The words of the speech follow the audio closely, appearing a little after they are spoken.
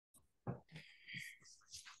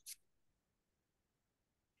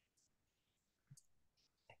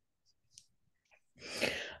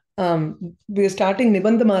We are starting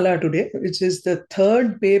Nibandhamala today, which is the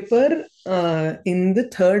third paper in the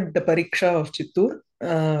third pariksha of Chittoor.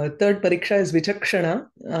 Third pariksha is Vichakshana,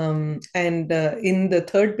 and in the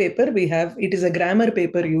third paper we have, it is a grammar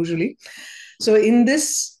paper usually. So in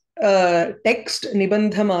this text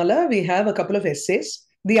Nibandhamala, we have a couple of essays.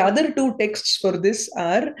 The other two texts for this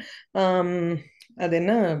are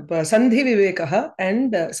Sandhiviveka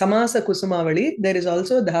and Samasakusumavali. There is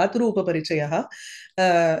also Dhaturupa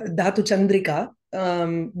Dhatuchandrika.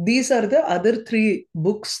 These are the other three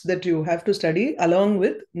books that you have to study along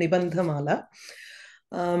with Nibandhamala.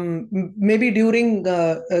 Maybe during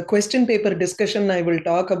a question paper discussion, I will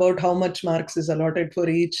talk about how much marks is allotted for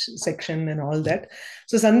each section and all that.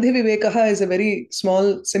 So Sandhiviveka is a very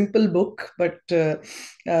small, simple book, but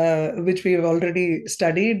which we have already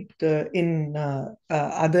studied in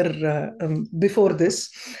other before this.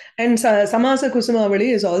 And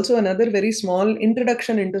Samasakusumavali is also another very small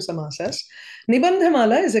introduction into samasas.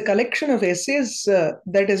 Nibandhamala is a collection of essays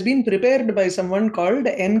that has been prepared by someone called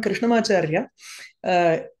N. Krishnamacharya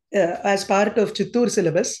as part of Chittoor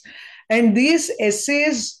syllabus. And these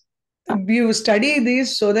essays, you study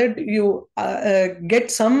these so that you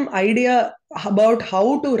get some idea about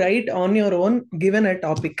how to write on your own given a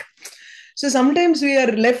topic. So sometimes we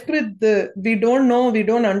are left with we don't know, we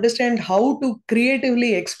don't understand how to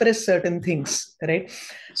creatively express certain things, right?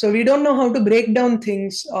 So we don't know how to break down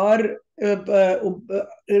things or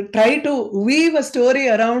try to weave a story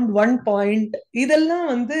around one point. With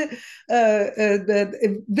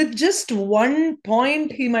just one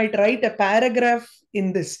point, he might write a paragraph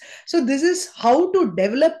in this. So this is how to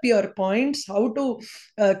develop your points, how to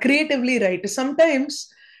creatively write. Sometimes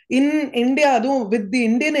in India, with the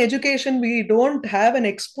Indian education, we don't have an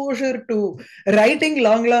exposure to writing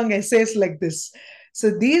long essays like this. So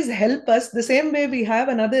these help us. The same way we have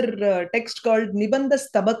another text called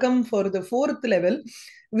Nibandhamala for the fourth level,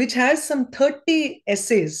 which has some 30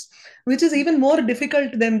 essays, which is even more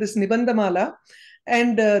difficult than this Nibandhamala.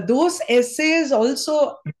 And those essays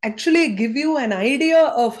also actually give you an idea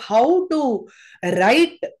of how to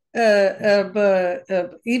write,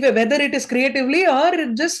 even whether it is creatively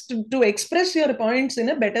or just to express your points in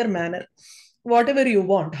a better manner. Whatever you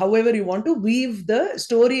want, however you want to weave the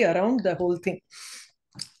story around the whole thing.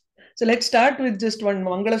 So let's start with just one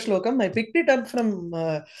Mangala Shlokam. I picked it up from,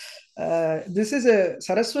 this is a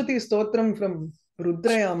Saraswati Stotram from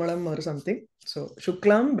Rudrayamalam or something. So,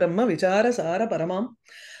 Shuklam Brahma Vichara Sara Paramam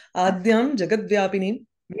Adyam Jagadvyapinim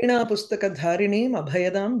Veena Pustaka Dharinim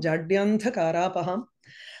Abhayadam Jadyantha Karapaham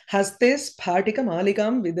Haste Sphatika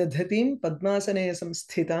Malikam Vidadhatim Padmasane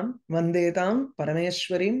Samsthitam Vandetam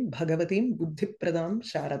Parameshwarim Bhagavatim Buddhipradam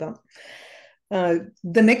Sharadam.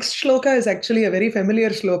 The next shloka is actually a very familiar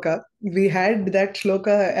shloka. We had that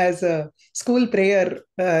shloka as a school prayer.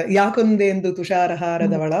 Yakundendu Tusharahara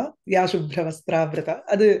Davala, Yashubhravastra.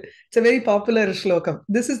 It's a very popular shloka.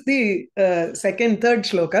 This is the third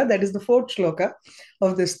shloka. That is the fourth shloka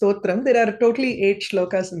of this stotram. There are totally 8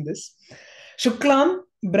 shlokas in this. Shuklam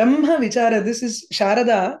Brahma Vichara. This is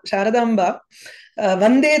Sharadamba.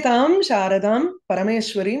 Vandetam Sharadam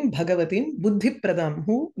Parameshwarim Bhagavatim Buddhipradam,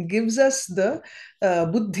 who gives us the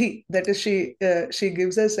buddhi, that is, she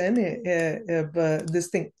gives us an this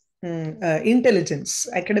thing, intelligence.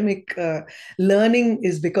 Academic learning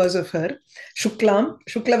is because of her. Shuklam,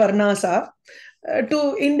 Shukla Varnasa,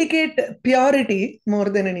 to indicate purity more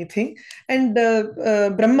than anything. And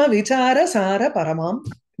Brahma Vichara Sara Paramam.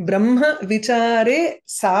 Brahma Vichare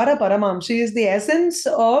Sara Paramam. She is the essence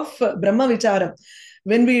of Brahma Vichara.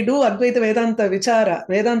 When we do Advaita Vedanta Vichara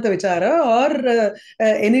or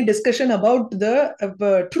any discussion about the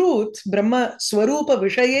truth, Brahma Swarupa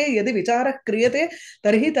Vishaye Yadi Vichara Kriyate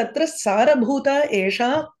Tarhi Tatra Sara Bhuta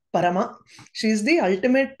Esha Parama. She is the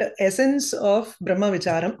ultimate essence of Brahma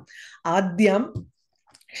Vicharam. Adyam.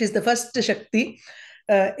 She is the first Shakti.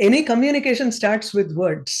 Any communication starts with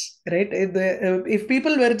words, right? If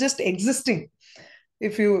people were just existing,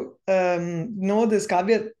 if you know this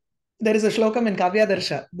Kavya, there is a shlokam in Kavya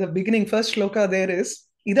Darsha. The beginning, first shloka there is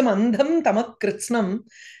Idam andham tamak kritsnam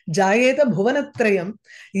jayeta bhuvanatrayam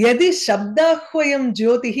yadi shabdahvayam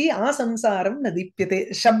jyotihi asamsaram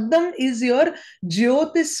nadipyate. Shabdam is your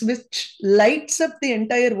jyotis which lights up the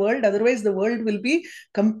entire world. Otherwise, the world will be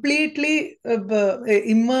completely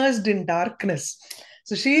immersed in darkness.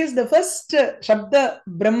 So she is the first Shabda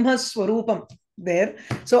Brahma Swarupam there.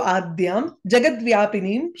 So Adyam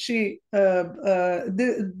Jagadvyapinim,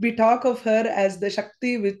 we talk of her as the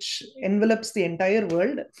Shakti which envelops the entire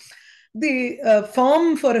world. The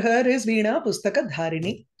form for her is Veena Pustaka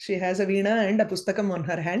Dharini. She has a Veena and a Pustakam on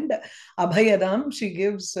her hand. Abhayadam, she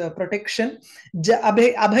gives protection.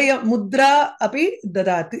 Abhaya Mudra api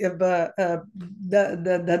dadati.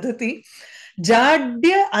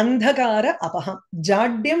 Jadya Andhakara Apaham.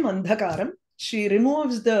 Jadyam Andhakaram. She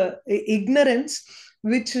removes the ignorance,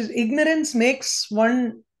 which is ignorance makes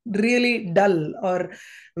one really dull, or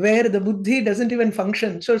where the buddhi doesn't even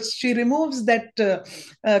function. So she removes that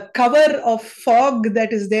cover of fog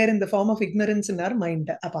that is there in the form of ignorance in our mind.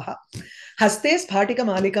 Apaha. Haste Spatika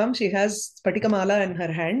Malikam, she has Spatika Mala in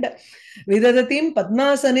her hand. Vidadatim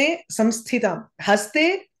Padmasane Samsthitam.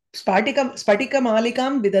 Haste Spatika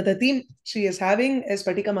Malikam Vidadatim. She is having a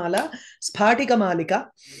Spatika Mala, Spatika Malika.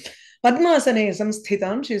 Padmasane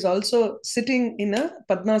Samsthitam. She is also sitting in a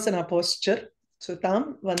Padmasana posture. So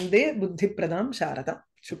tam vande buddhi pradam sharadam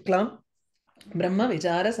shuklam brahma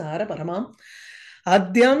vichara sara paramam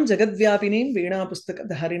adyam jagadvyapinim veena pustaka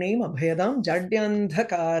dharinim abhayadam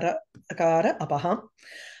jadyandhakara akara apaham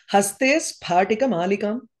haste sphatika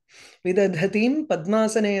malikam vidadhatim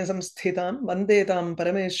padmasane samsthitam vande tam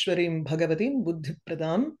parameshwarim bhagavatim buddhi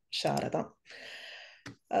pradam sharadam.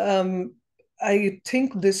 I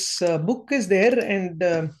think this book is there, and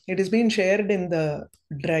it has been shared in the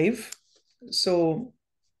drive. So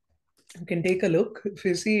you can take a look. If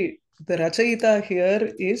you see, the Rachayita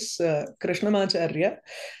here is Krishnamacharya,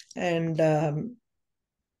 and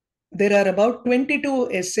there are about 22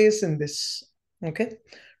 essays in this. Okay,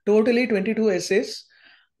 totally 22 essays.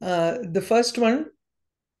 The first one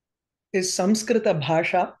is Samskrita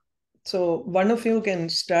bhasha. So one of you can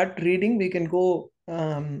start reading. We can go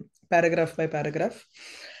paragraph by paragraph,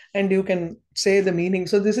 and you can say the meaning.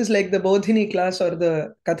 So this is like the Bodhini class or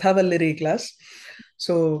the Kathavallari class.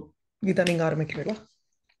 So, Geeta, ninga aarambikkiruva.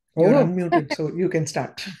 You're unmuted, so you can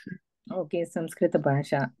start. Okay, Samskrita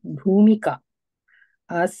Bhasha. Bhumika.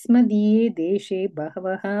 Asmadiye deshe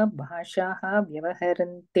bahavaha bhashaha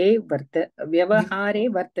vyavahare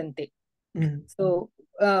vartante. So,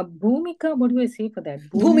 Bhumika, what do I say for that?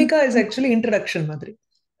 Bhumika is actually introduction, Madri.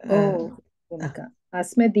 Bhumika.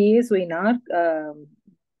 Asmadiye, so in our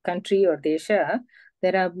country or desha,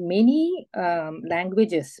 there are many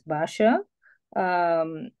languages, bhasha,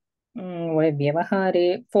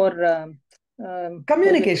 vyavahare, for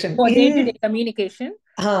communication. For day-to-day communication.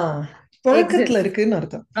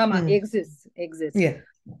 Exists. Yeah.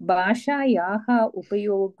 Bhashayaha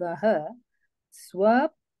upayogaha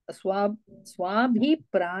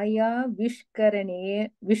swabhipraya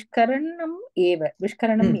vishkaranam eva.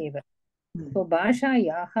 So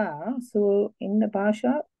bhashayaha, so in the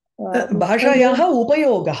bhasha bhashayaha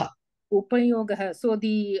upayogaha. So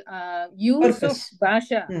the use of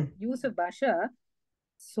bhasha,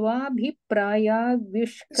 swabhipraya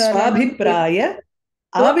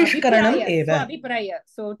avishkaranam eva.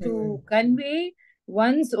 So to convey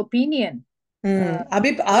one's opinion.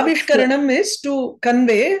 Avishkaranam is to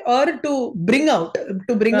convey or to bring out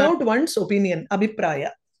one's opinion.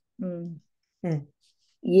 Abhipraya.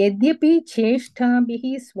 Yadyapi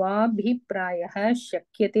cheshtabhihi swabhiprayah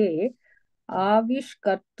shakyate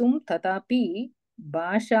avishkartum tatapi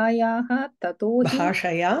bhashaya tatohi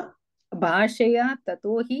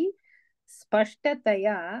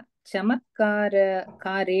spashtataya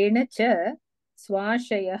chamatkarena cha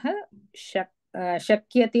swashayah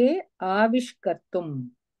shakyate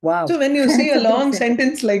avishkartum. Wow. So when you see a long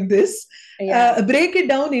sentence like this, break it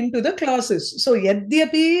down into the clauses. So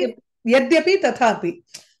yadyapi tathapi.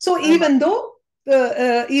 So even though,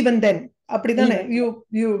 even then. So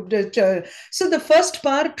the first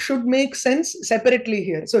part should make sense separately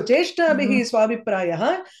here. So cheshtabhihi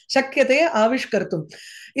swabiprayah shakyate avishkartum.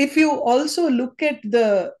 If you also look at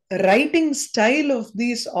the writing style of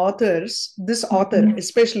these authors, this author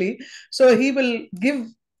especially, so he will give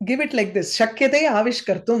it like this, shakyate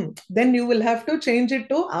avishkartum. Then you will have to change it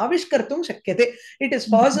to avishkartum shakyate. It is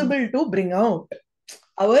possible to bring out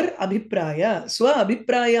our abhipraya. Swa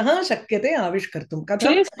abhiprayah shakyate avishkartum.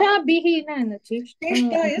 Cheshta bihi na.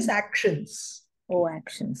 Cheshta is actions. Oh,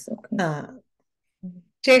 actions. Okay.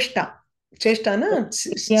 Cheshta na.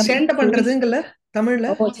 Cheshta pandradhungala Tamil.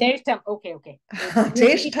 Oh, cheshta. Okay.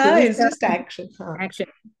 Cheshta is just action. Action.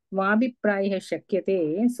 Vabhiprayah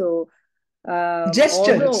shakyate. So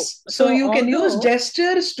gestures. So you can use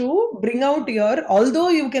gestures to bring out your. Although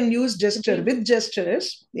you can use gesture with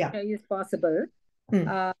gestures. Yeah. Is possible.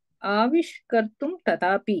 Avishkartum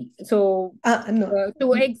tatapi. So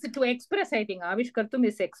to express, I think avishkartum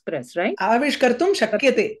is express, right? Avishkartum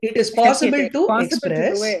shakyate. It is possible to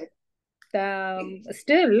express. To do it.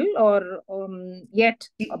 Still or yet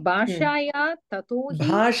bhashaya tatohi.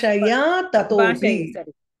 Bhashaya tatohi.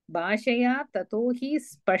 bhashaya tato hi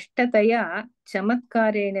spashtataya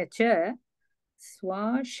chamatkarena cha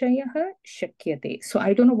swashayah shakyate. So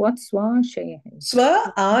I don't know what swashayah is.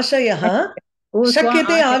 Swa ashayah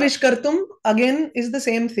shakyate avishkartum again is the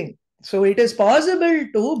same thing. So it is possible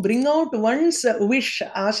to bring out one's wish,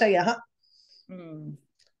 ashayah.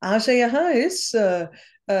 Ashayah is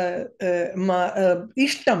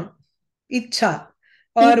ishtam, ichha,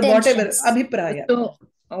 or whatever, abhipraya. So,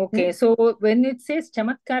 okay, so when it says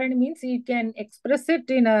chamatkarana means you can express it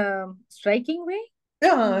in a striking way?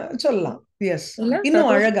 Yeah, சொல்லலாம். Yes. இன்னும்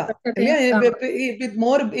அழகா. With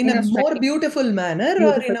more, in a more beautiful manner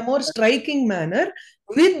or in a more striking manner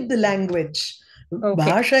with language.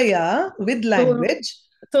 Bhashaya with language.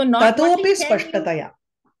 So not tatopi spashtataya.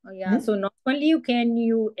 Yeah, so not only can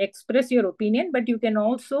you express your opinion, but you can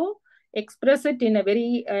also express it in a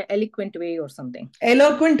very eloquent way or something.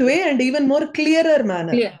 Eloquent way and even more clearer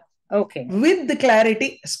manner. Clear. Okay. With the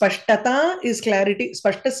clarity. Spashtata is clarity.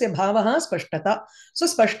 Spashtasya bhavaha spashtata. So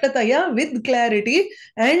spashtataya with clarity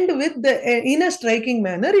and with the, in a striking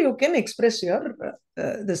manner you can express your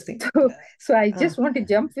this thing. So I just want to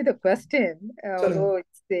jump with a question, although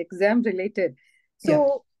it's the exam related.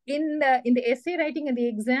 So in the essay writing and the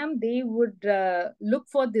exam, they would look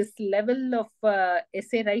for this level of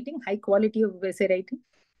essay writing, high quality of essay writing.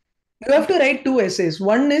 You have to write 2 essays.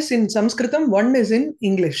 One is in Sanskritam, one is in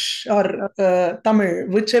English or Tamil,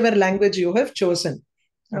 whichever language you have chosen.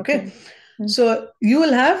 Okay. So you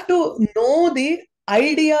will have to know the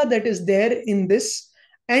idea that is there in this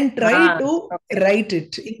and try to write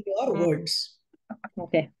it in your words.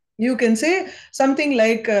 Okay. You can say something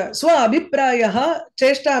like swa abhiprayah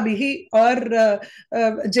cheshtabhihi, or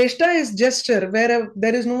jeshta is gesture, where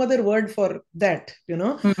there is no other word for that, you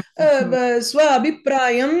know. Swa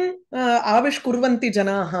abhiprayam avishkurvanti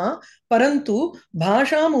janaha parantu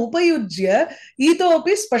bhasham upayujya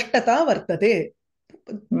itopi spashtata vartate.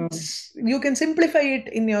 You can simplify it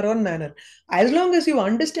in your own manner. As long as you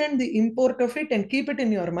understand the import of it and keep it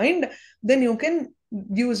in your mind, then you can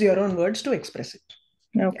use your own words to express it.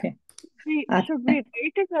 Okay. Should we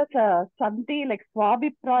write it as a sandhi like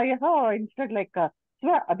swabhiprayah, or instead like swa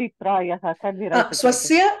abhiprayah? Can we write it?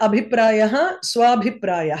 Swasya abhiprayah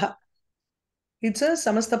swabhiprayah. It's a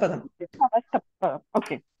samastapadam.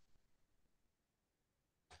 Okay.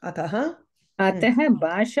 Ataha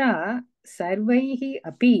bhasha sarvaihi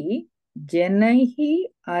api janaihi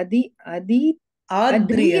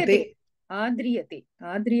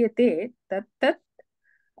adriyate tat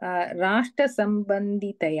rashtra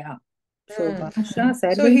sambanditaya.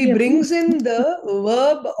 So he brings in the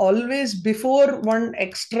verb always before one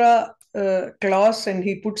extra clause and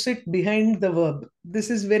he puts it behind the verb. This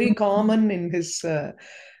is very common in his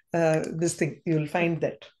this thing. You will find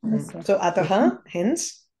that. So ataha,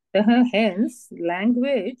 hence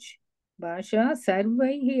language, bhasha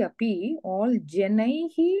sarvaihi api, all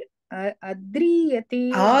janaihi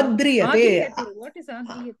adriyate. What is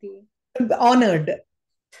adriyate? Honored.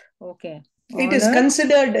 Okay. It is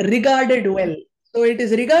considered, regarded well. So it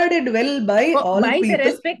is regarded well by all by people. The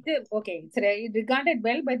respective, okay, it's regarded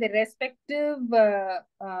well by the respective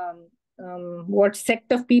what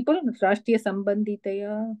sect of people? Rashtriya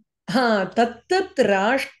Sambandhitaya. Tattat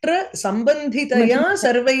Rashtra Sambandhitaya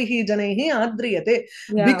Sarvaihi Janaihi Adriyate.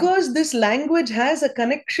 Because this language has a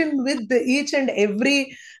connection with each and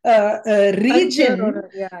every region.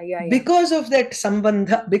 Because of that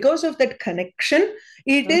Sambandha, because of that connection,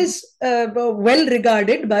 it is well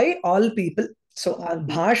regarded by all people. So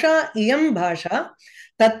bhasha iyam bhasha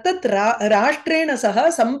tattat rashtrena saha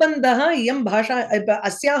sambandha iyam bhasha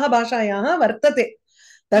asyaha bhashayaha vartate.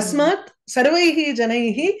 Tasmat sarvaihi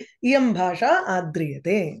janaihi iyam bhasha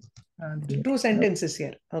adriyate. 2 sentences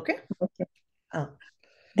here. Okay.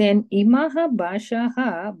 Then imaha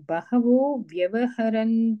bhashaha bahavo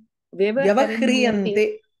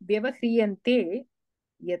vyavahriyante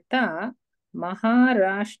yata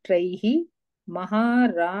Maharashtraihi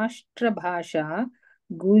Maharashtra bhasha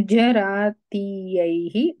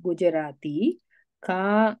Gujaratiyaihi Gujarati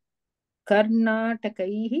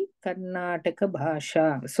Karnatakaihi Karnataka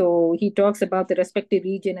bhasha. So he talks about the respective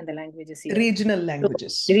region and the languages here. Regional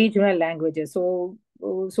languages. So, regional languages. So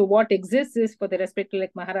what exists is for the respective,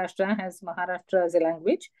 like Maharashtra has Maharashtra as a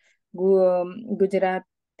language. Gujarat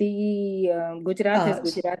has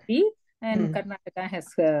Gujarati. And Karnataka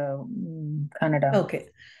has Kannada. Okay.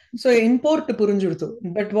 So import purunjurtu.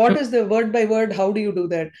 But what is the word by word? How do you do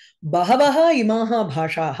that? Bahavaha imaha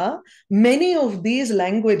bhashaha. Many of these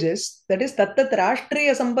languages, that is tattat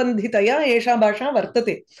rashtriya sambandhitaya esha bhasha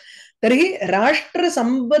vartate. Tarhi rashtra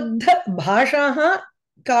sambandha bhashaha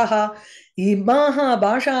Kaha, imaha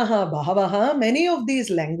bhashaha bhavaha, many of these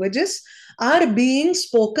languages are being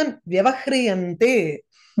spoken. Vyavahriyante.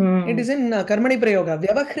 It is in Karmani Prayoga.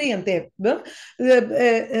 Vyavahriyante.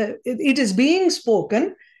 It is being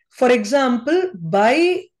spoken, for example,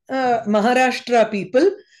 by Maharashtra people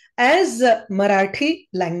as Marathi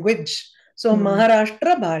language. So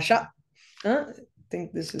Maharashtra Bhasha. I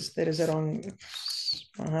think there is a wrong.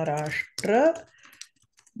 Maharashtra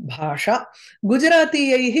Bhasha.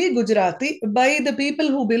 Gujarati Gujarati. By the people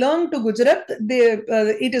who belong to Gujarat,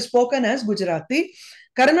 it is spoken as Gujarati.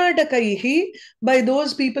 Karnatakaihi, by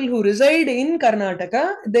those people who reside in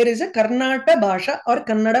Karnataka, there is a Karnata Bhasha or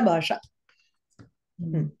Kannada Bhasha.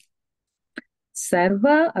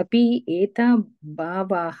 Sarva api eta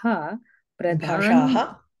bhavaha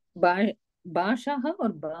Bhashaha. Bhashaha or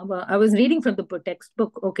Baba? I was reading from the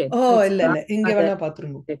textbook. Okay. Oh, illa. Do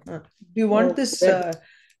you want this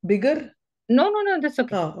bigger? No, that's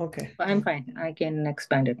okay. Oh, okay. I'm fine. I can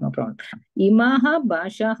expand it, no problem. Imaha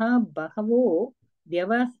Bhashaha Bahavo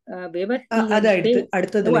Vyavahriyante.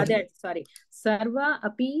 Sorry. Sarva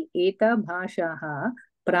api eta Bhashaha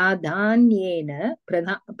pradhanyena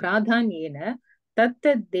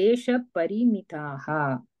tatta desha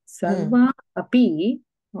parimitaha. Sarva api,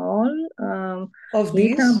 all of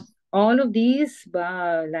these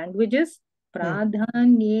languages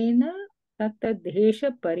pradhanyena tatta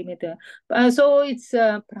desha parimita. So it's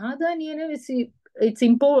pradhanyena, it's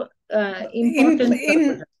important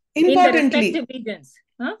importantly in the respective regions.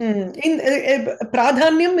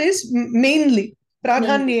 Pradhanyam is mainly.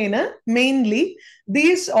 Pradhanyena, mainly.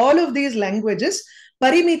 All of these languages,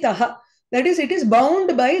 parimitaha. That is, it is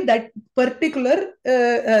bound by that particular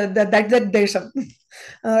that desham.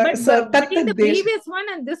 But in the previous one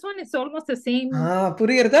and this one, it's almost the same.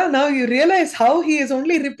 Puriyartha. Now you realize how he is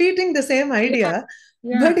only repeating the same idea,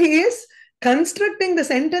 but he is constructing the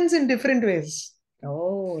sentence in different ways.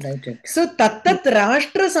 Oh, right. So tattat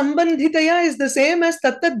rashtra sambandhitaya is the same as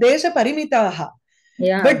tattat desha parimitaha.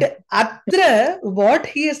 Yeah. But atra, what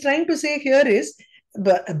he is trying to say here is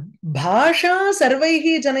bhasha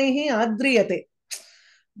sarvaihi janaihi adriyate.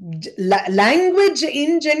 Language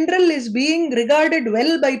in general is being regarded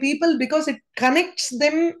well by people because it connects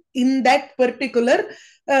them in that particular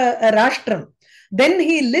rashtram. Then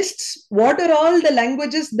he lists what are all the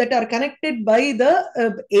languages that are connected by the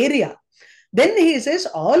area. Then he says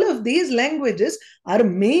all of these languages are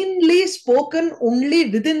mainly spoken only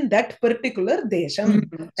within that particular desham.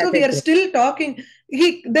 So we are still talking.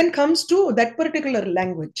 He then comes to that particular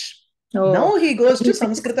language. Now he goes to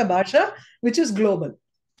Samskrita Bhasha, which is global.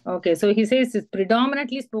 Okay, so he says it's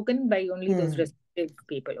predominantly spoken by only those respective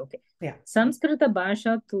people. Okay. Yeah. Samskrita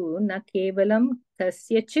Bhasha tu na kevalam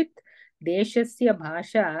kasyachit deshasya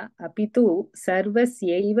bhasha apitu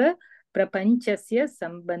sarvasyaiva prapanchasya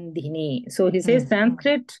sambandhini. So he says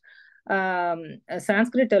Sanskrit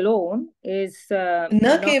alone is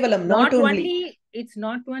not only it's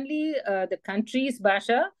not only the country's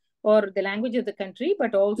bhasha or the language of the country,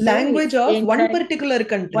 but also language of one particular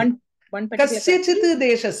country. One particular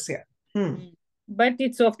country. But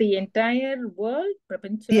it's of the entire world.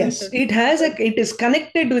 Yes, it is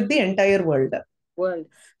connected with the entire world.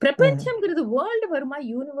 Prapancham is the world varma,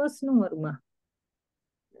 universe no varma.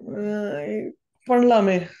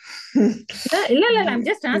 Panlame. I'm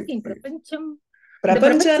just asking.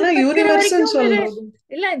 Prapanchana universe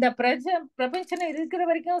the prapanchana irukra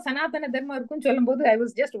varaikum sanatana dharma irukkum sollumbodhu I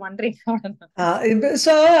was just wondering.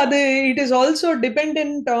 So it is also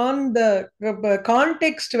dependent on the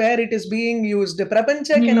context where it is being used.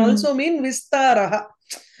 Prapancha can also mean vistaraha.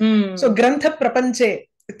 So grantha prapanche,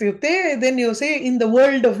 then you say in the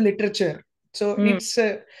world of literature. So it's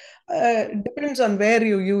depends on where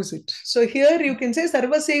you use it. So here you can say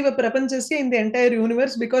sarvasaiva prapanchasya in the entire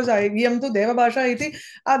universe because iyam tu deva bhasha iti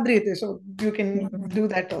adriyate. So you can do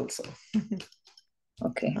that also.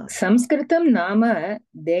 Okay. Samskritam nama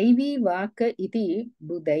Devi Vaka iti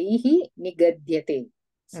budaihi nigadyate.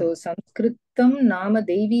 So Samskritam nama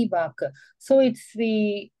Devi Vaka. So it's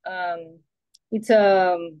the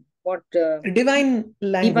what divine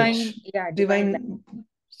language. Divine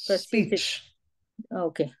speech.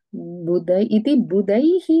 Okay. Buddha iti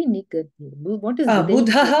budaihi nigadyate. What is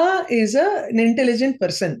Buddha is an intelligent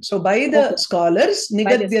person. So by the scholars,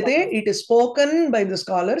 nigadyate, it is spoken by the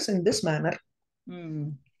scholars in this manner.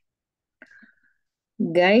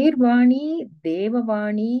 Gairvani,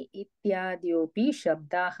 Devavani ityadyopi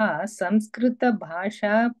shabdaha Samskrita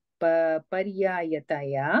bhasha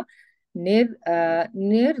paryayataya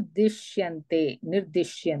nirdishyante.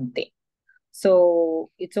 So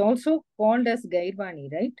it's also called as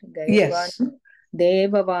Gairvani, right? Gairvani. Yes.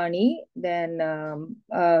 Devavani, then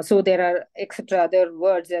so there are etc. other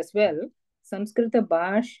words as well. Samskrita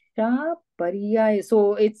bhasha pariyaya.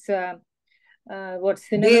 So it's what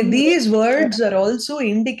synonym? These words are also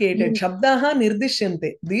indicated. Shabdaha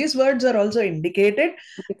nirdishyante. These words are also indicated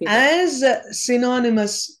as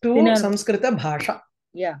synonymous to Samskrita bhasha.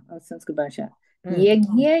 Yeah, Sanskrit bhasha.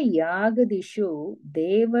 Yajna yagadishu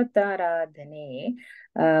devataradhane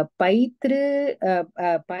paitru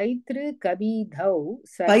kabidhau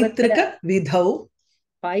Paitrika vidhau.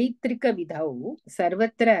 Paitrika vidhau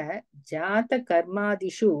sarvatra jata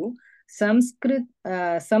karmadishu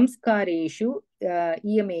samskareshu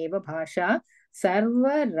iyameva bhasha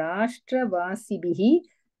sarva rashtravasidhihi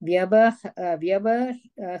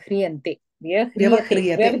vyavahriyante.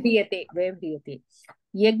 Vyavahriyate.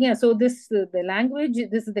 Yajna. So this the language.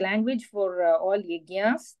 This is the language for all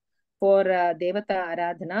yajnas, for devata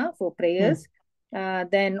aradhana, for prayers.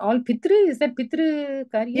 Then all pitru, is that pitru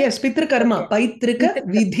karya? Yes, pitru karma. Paitrika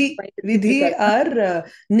vidhi. Vidhi are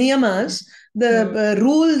niyamas, the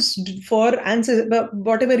rules for answer,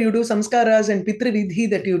 whatever you do, samskaras and pitru vidhi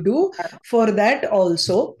that you do, for that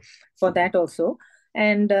also. For that also.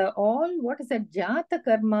 And all, what is that? Jata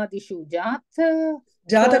karma dishu.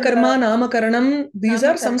 Jata karma, namakaranam, these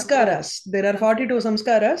are samskaras. There are 42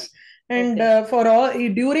 samskaras. And for all,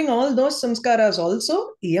 during all those samskaras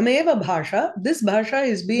also, iyameva bhasha, this bhasha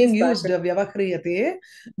is being used, vyavahriyate,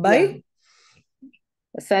 by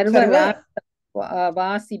sarva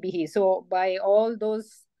vasibihi. So by all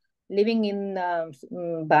those living in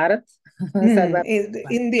Bharat,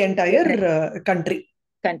 in the entire country.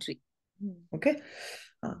 Okay.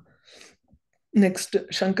 Next,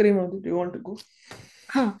 Shankari, do you want to go?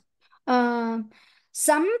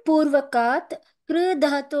 Sampurvakat कृ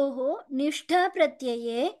धातोः निष्ठ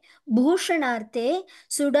प्रत्यये भूषणार्थे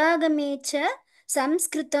सुडागमे च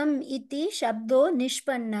संस्कृतम् इति शब्दो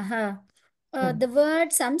निष्पन्नः. The word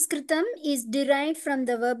Sanskritam is derived from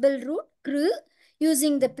the verbal root kru,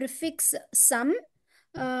 using the prefix sam,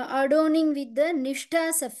 adorning with the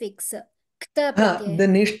nishtha suffix. The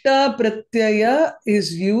nishtha pratyaya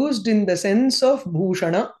is used in the sense of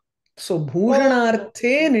bhushana. So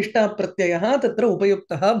bhushanarthe nishtha pratyaya tatra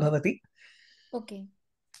upayuktaha bhavati. Okay.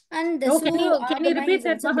 And the can you repeat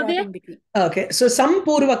that, Mahodaya? Okay. So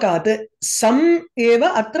sampurvakat, sam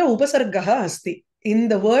eva atra upasargaha asti in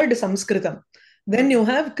the word Sanskritam. Then you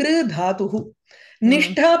have kri dhatuhu.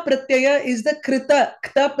 Nishtha pratyaya is the krita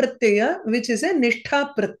kta pratyaya, which is a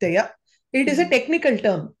nishtha pratyaya. It is a technical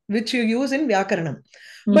term which you use in Vyakaranam.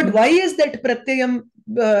 But why is that pratyayam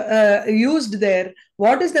used there?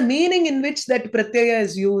 What is the meaning in which that pratyaya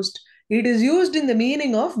is used? It is used in the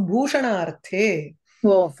meaning of bhushanarthe.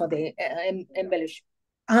 Oh, for the embellish.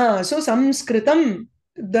 So Sanskritam,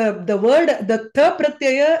 the word, the tha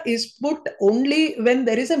pratyaya is put only when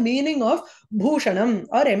there is a meaning of bhushanam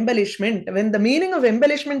or embellishment. When the meaning of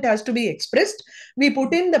embellishment has to be expressed, we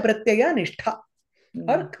put in the pratyaya nishtha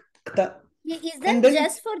or kta. Is that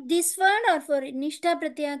just for this one, or for nishtha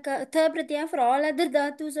pratyaya, tha pratyaya, for all other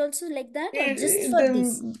dhatus also like that, or just for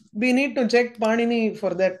this? We need to check Panini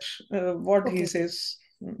for that, what he says.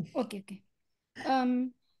 Okay.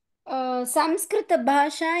 Sanskrit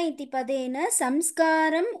भाषा इति पदेन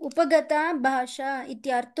संस्कारम् उपगता भाषा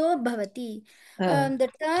इत्यर्थो भवति. The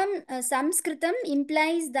term Sanskritam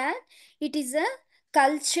implies that it is a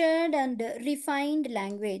cultured and refined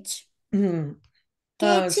language.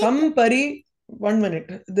 Sampari, 1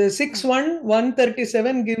 minute. The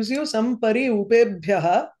 6.1.137 gives you Sampari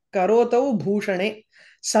upebhyaha karotau bhushane.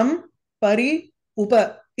 Sampari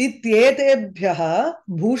upa ityetebhyaha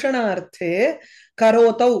bhushanarthe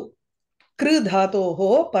karotau kru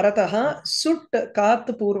dhatoho parataha sut kat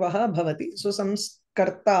purvaha bhavati. So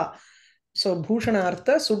samskarta. So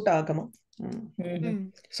bhushanartha sut agamam.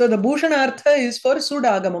 So the bhushanartha is for sud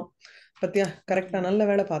agamam. Patya, correct. Nalla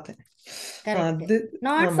vela paathen. Not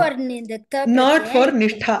for the not for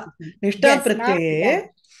nishtha. Nishtha pratyaye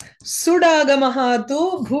sudagamaha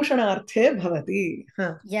tu bhushanarthe bhavati.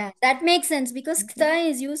 Yeah, that makes sense because kta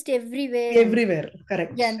is used everywhere. Everywhere,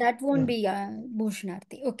 correct. Yeah, that won't be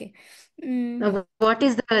bhushanarthi. Okay. What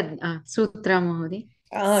is the sutra, Mahodi?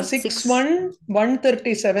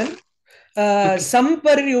 6.1.137.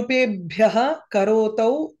 Samparyupebhyaha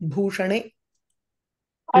karotau bhushane.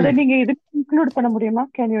 அதை நீங்க இது include பண்ண முடியுமா?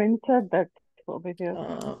 Can you insert that over here?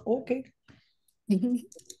 Okay.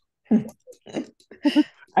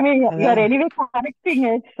 I mean, you're anyway correcting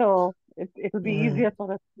it, so it will be easier for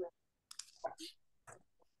us.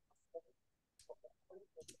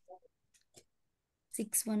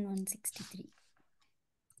 6.1.163.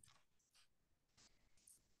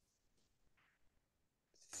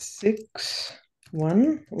 6.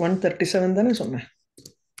 137 தானே சொன்னேன்.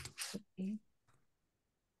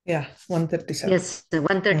 Yeah, 137. Yes,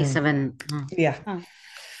 137. Yeah.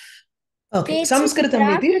 Okay. केचित् Sanskritam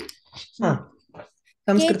iti.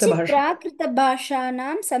 Samskrita केचित् bhasha.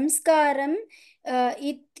 प्राकृतभाषाणां संस्कारम्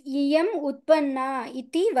इयम् उत्पन्ना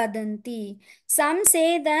इति वदन्ति. Some say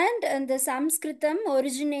that the Sanskritam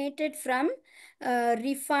originated from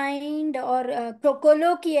refined or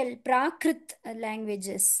colloquial Prakrit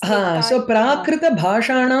languages. So Prakrita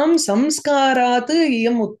Bhashanam Samskarat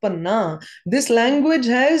Iyam Utpanna. This language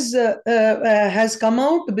has come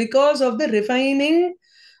out because of the refining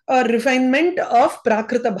or refinement of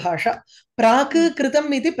Prakrita Bhasha.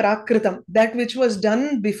 Prakritam iti Prakritam, that which was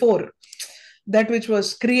done before, that which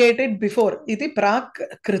was created before, iti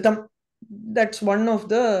Prakritam. That's one of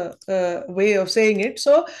the way of saying it.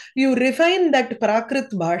 So you refine that Prakrit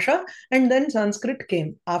Bhasha and then Sanskrit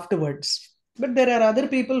came afterwards. But there are other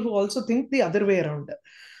people who also think the other way around.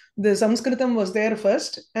 The Sanskritam was there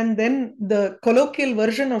first, and then the colloquial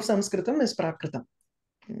version of Sanskritam is Prakritam.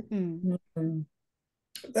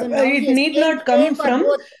 So now it need not come from,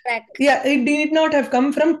 it need not have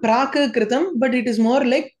come from Prakritam, but it is more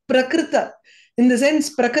like Prakrita. In the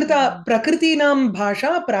sense, Prakritinam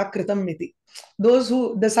Bhasha Prakritam iti. Those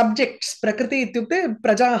who, the subjects, Prakriti ityukte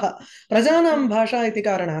Prajaha. Prajanam Bhasha iti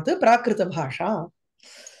karanat Prakrita Bhasha.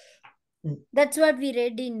 That's what we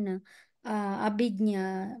read in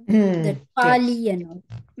Abhijna, that Pali and all.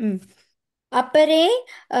 अपरे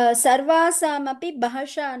सर्वासामपि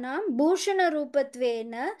भाषाणां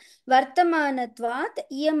भूषणरूपत्वेन वर्तमानत्वात्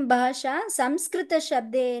इयं भाषा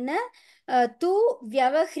संस्कृतशब्देन तु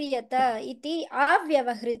व्यवह्रियत इति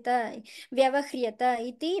व्यवह्रियत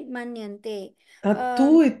इति मन्यन्ते. तु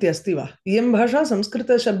इत्यस्ति वा? इयं भाषा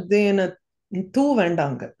संस्कृतशब्देन तु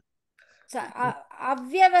वेण्डाङ्ग.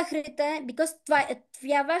 Avyavahrita, because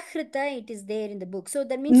Tvyavahrita it is there in the book. So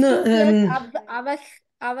that means 2 plus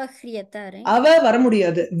Avahriyata, right? Ava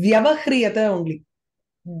varamudiyadu. Vyavahriyata only.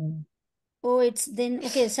 Oh, it's then,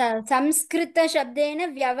 okay, Samskrita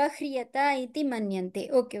Shabdena Vyavahriyata iti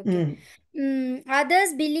manyante. Okay.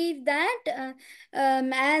 Others believe that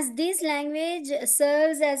as this language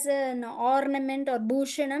serves as an ornament or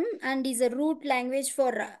bhushanam and is a root language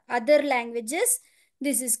for other languages,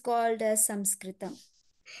 this is called Sanskritam.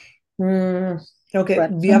 Okay.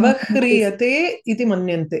 Vyavahriyate iti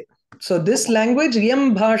manyante. So this language,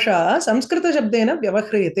 Iyam Bhasha, Samskrita Shabdena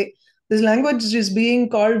Vyavahriyate. This language is being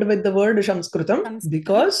called with the word Samskritam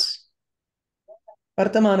because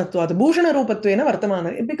Vartamanatvat, Bhushana Rupatvena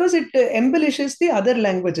Vartamana, because it embellishes the other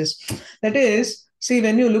languages. That is, see,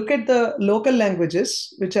 when you look at the local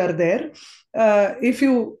languages which are there, if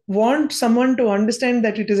you want someone to understand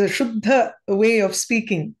that it is a Shuddha way of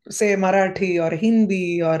speaking, say Marathi or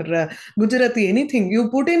Hindi or Gujarati, anything, you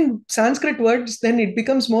put in Sanskrit words, then it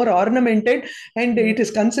becomes more ornamented and it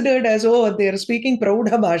is considered as, oh, they are speaking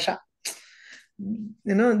Praudha Bhasha.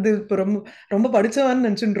 You know, ரொம்ப படிச்சவன்னு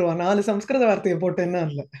நினைச்சுருவான், 4 சம்ஸ்கிருத வார்த்தையை போட்டேன்னா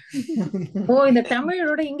இல்ல. இந்த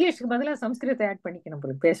தமிழோட இங்கிலீஷ்க்கு பதிலா சம்ஸ்கிருதத்தை add பண்ணிக்கணும்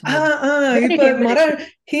இப்ப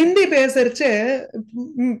Hindi பேசறச்சு,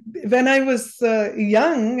 when I was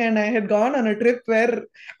young and I had gone on a trip where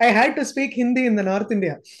I had to speak Hindi in the North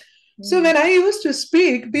India. So when I used to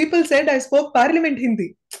speak, people said I spoke Parliament Hindi.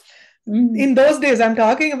 In those days, I'm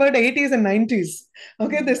talking about 80s and 90s.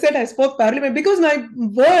 Okay, they said I spoke Parliament because my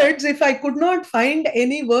words, if I could not find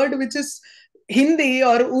any word which is Hindi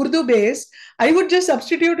or Urdu based, I would just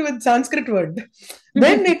substitute with Sanskrit word.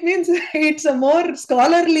 Then it means it's a more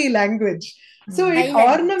scholarly language. So it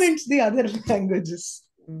ornaments the other languages.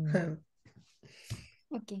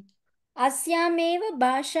 Okay. अस्यामेव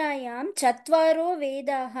भाषायां 4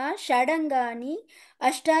 वेदाः, षडङ्गानि,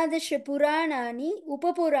 18 पुराणानि,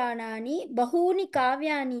 उपपुराणानि, बहूनि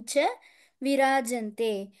काव्यानि च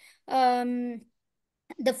विराजन्ते.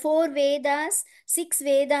 The 4 Vedas, 6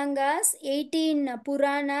 Vedangas, 18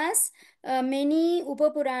 Puranas, many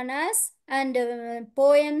Upapuranas, and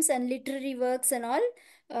poems and literary works and all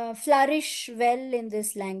flourish well in this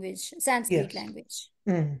language, Sanskrit language.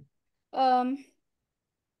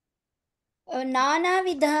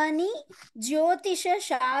 नानाविधानि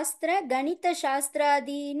ज्योतिषशास्त्र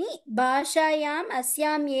गणितशास्त्रादीनि भाषायाम्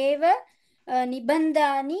अस्याम् एव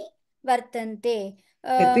निबन्धानि वर्तन्ते.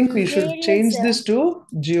 I think we should change this to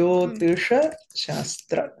Jyotisha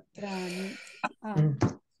Shastra.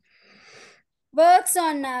 Works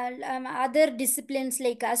on other disciplines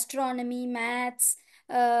like astronomy, maths,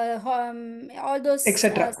 all those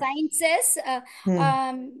sciences,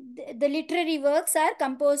 the literary works are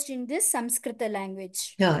composed in this Samskrita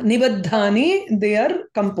language. Nibandhamala, they are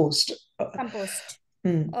composed.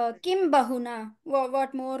 Kim bahuna?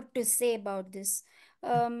 What more to say about this?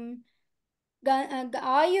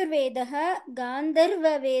 आयुर्वेदः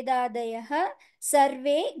गान्धर्ववेदादयः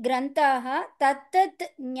सर्वे ग्रन्थाः तत्तत्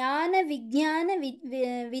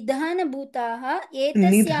ज्ञानविज्ञानविधानभूताः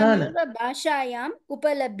एतस्यामेव भाषायाम्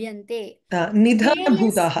उपलभ्यन्ते.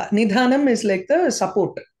 Nidhanabhutaः. Nidhanam is like the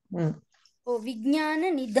support. Oh,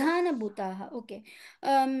 Vijnana Nidhana Bhutaha. Okay.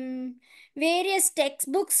 Various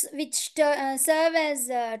textbooks which serve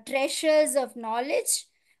as treasures of knowledge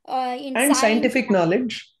in and science, scientific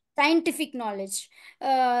knowledge. Scientific knowledge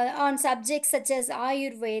on subjects such as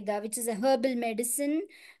Ayurveda, which is a herbal medicine,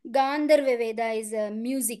 Gandharva Veda is a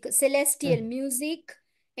music, celestial music,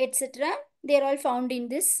 etc. They are all found in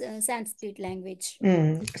this Sanskrit language.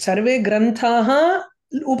 Sarve granthaha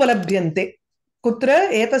upalabhyante. Kutra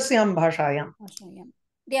etasyam bhashayam.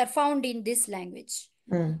 They are found in this language.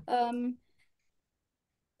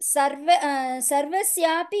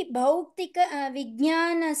 सर्वस्यापि भौतिक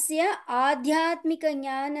विज्ञानस्य आध्यात्मिक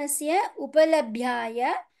ज्ञानस्य उपलभ्याय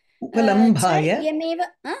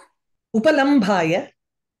उपलम्भाय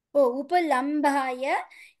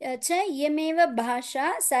च इयमेव भाषा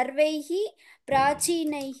सर्वैः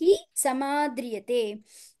प्राचीनैः समाद्रियते.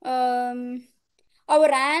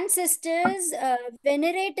 Our ancestors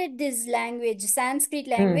venerated this language, Sanskrit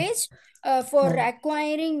language, for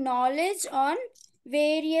acquiring knowledge on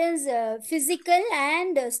various physical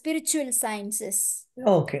and spiritual sciences.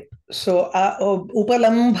 Okay, so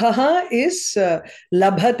upalambha is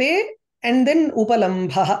labhate and then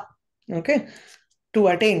upalambha. Okay, to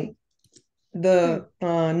attain the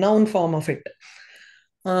noun form of it.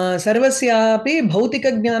 Sarvasyapi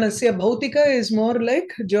bhautika jnanasya. Bhautika is more like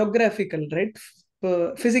geographical, right?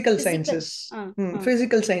 Physical sciences,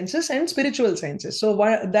 physical sciences and spiritual sciences. So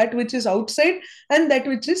that which is outside and that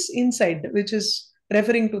which is inside, which is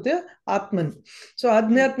referring to the Atman. So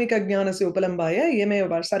adhyatmika jnanasya upalambhaya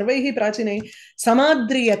yemeva sarvaihi prachinai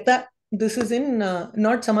samadriyata. This is in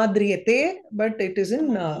not samadriyate, but it is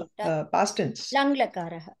in past tense.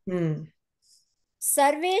 Langlakaraha.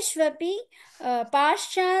 Sarveshvapi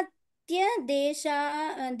paschat देश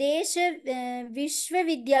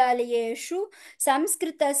विश्वविद्यालयेषु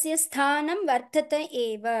संस्कृतस्य स्थानं वर्तते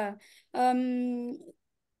एव.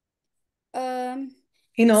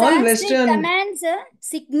 In all Sanskrit Western commands a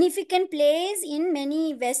significant place in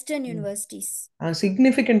many Western universities.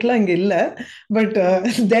 Significant la inga illa, but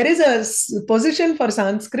there is a position for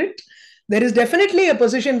Sanskrit. There is definitely a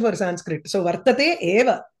position for Sanskrit. So vartate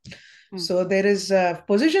eva. So there is a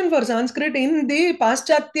position for Sanskrit in the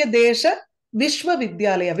Paschatya Desha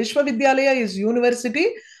Vishwavidyalaya. Vishwavidyalaya is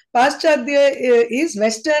university. Paschatya is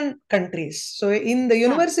Western countries. So in the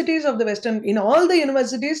universities of the Western, in all the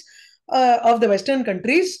universities of the Western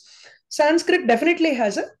countries, Sanskrit definitely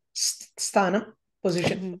has a sthanam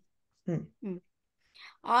position.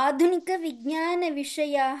 आधुनिक विज्ञान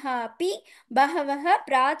विषयाः अपि बहवः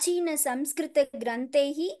प्राचीन संस्कृत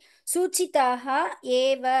ग्रन्थैः सूचिताः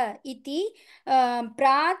एव इति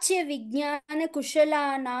प्राच्य विज्ञान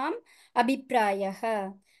कुशलानाम् अभिप्रायः.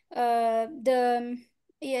 The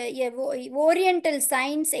Oriental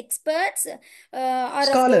science experts are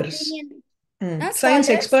scholars. of the opinion. Science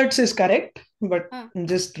experts is correct, but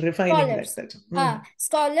just refining scholars. that.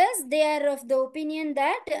 Scholars, they are of the opinion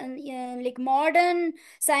that like modern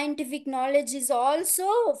scientific knowledge is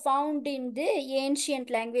also found in the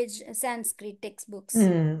ancient language Sanskrit textbooks.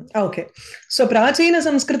 Okay, so prachina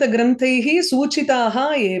Samskrita grantaihi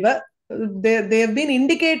suchitaha eva. They have been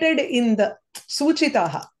indicated in the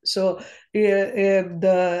suchitaha. So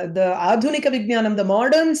the adhunika vijnanam, the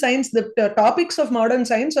modern science, the topics of modern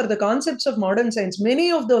science or the concepts of modern science,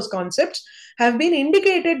 many of those concepts have been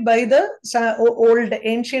indicated by the old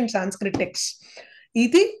ancient Sanskrit texts.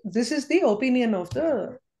 This is the opinion of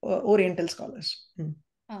the Oriental scholars.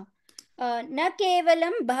 न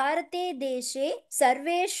केवलं भारते देशे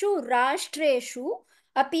सर्वेषु राष्ट्रेषु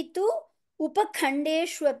अपितु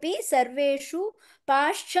उपखण्डेष्वपि सर्वेषु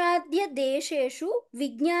पाश्चात्य-देशेषु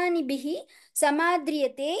विज्ञानिभिः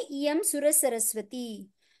समाद्रियते इयं सुरसरस्वती.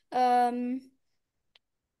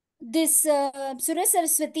 This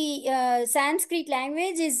Surasaraswati Sanskrit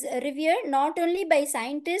language is revered not only by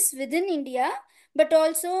scientists within India, but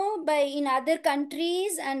also in other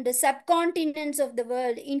countries and subcontinents of the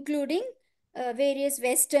world, including various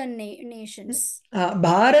Western nations.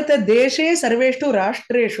 Bharata Deshe Sarveshtu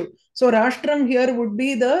Rashtreshu. So Rashtram here would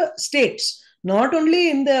be the states, not only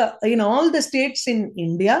in all the states in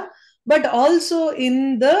India, but also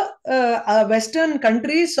in the Western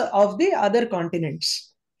countries of the other continents.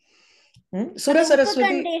 Sura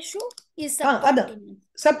Saraswati is subcontinent.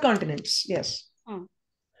 Subcontinents, yes.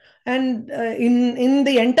 and in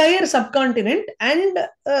the entire subcontinent and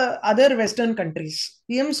other Western countries.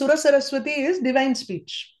 Iyam Sura Saraswati is divine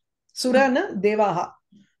speech. Sura na devaha.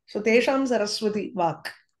 So tesham Saraswati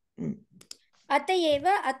vak. अतएव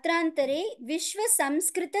अत्रान्तरे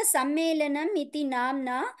विश्वसंस्कृतसम्मेलनम् इति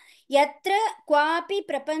नाम्ना यत्र क्वापि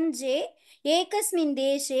प्रपञ्चे एकस्मिन्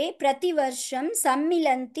देशे प्रतिवर्षं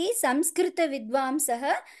सम्मिलन्ति संस्कृतविद्वांसः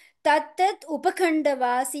तत्तत्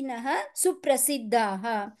उपखण्डवासिनः सुप्रसिद्धाः.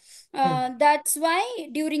 That's why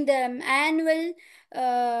during the annual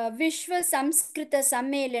Vishwa Samskrita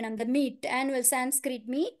Sammelanam, the meet, annual Sanskrit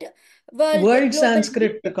meet, World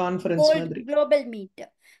Sanskrit Conference, global meet.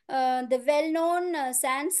 The well-known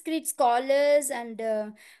Sanskrit scholars and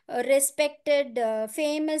respected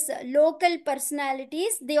famous local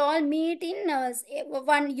personalities, they all meet in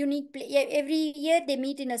one unique place. Every year they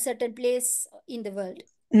meet in a certain place in the world.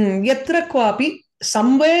 Yatra kwapi,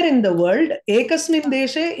 somewhere in the world, ekasmin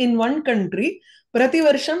deshe, in one country,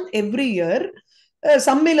 prativarsham, every year,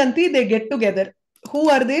 sammilanti, they get together.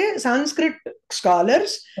 Who are they? Sanskrit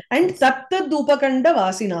scholars and tattad upakanda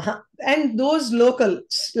vasinaha. And those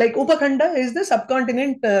locals, like Upakanda is the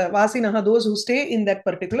subcontinent vasinaha, those who stay in that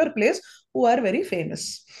particular place, who are very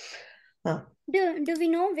famous. Do we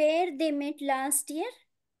know where they met last year?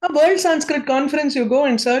 A World Sanskrit Conference, you go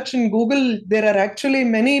and search in Google, there are actually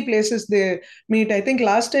many places they meet. I think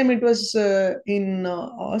last time it was in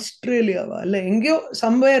Australia,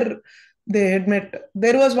 somewhere they had met.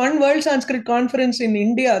 There was one World Sanskrit Conference in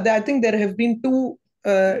India. I think there have been two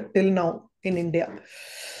till now in India.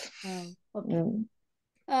 Okay.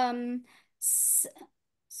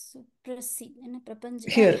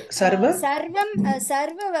 Here, Sarva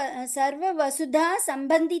Vasudha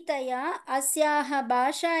Sambanditaya Asyaha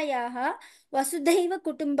Bhashayaha Vasudhaiva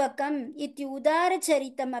Kutumbakam iti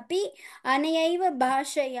Udaracharitam Anayaiva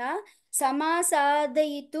Bhashaya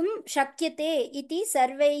Samasadayitum Shakyate iti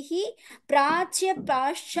Sarvaihi Prachya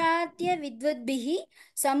Paschatya Vidvadbihi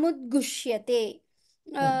Samudgushyate.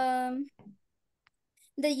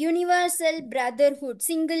 The universal brotherhood,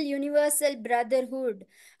 single universal brotherhood,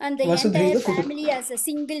 and the entire family as a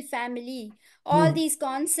single family. All these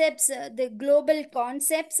concepts, the global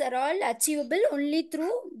concepts, are all achievable only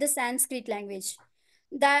through the Sanskrit language.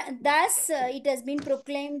 Thus, it has been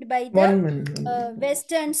proclaimed by the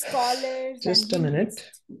Western scholars. Just a minute.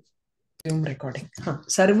 Zoom recording.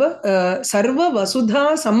 Sarva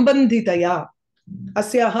Vasudha Sambandhitaya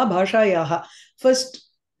Asyaha Bhashayaha. First,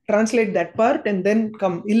 translate that part and then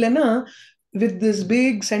come. Illana, with this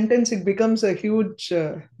big sentence, it becomes a huge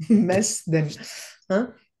mess then.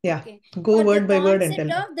 Yeah, okay. Go word by word and tell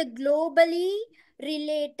me. The globally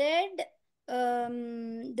related,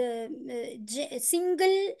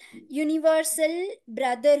 single universal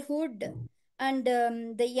brotherhood and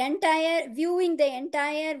the entire, viewing the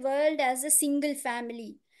entire world as a single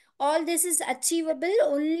family. All this is achievable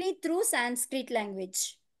only through Sanskrit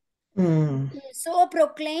language. So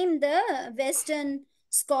proclaim the Western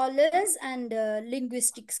scholars and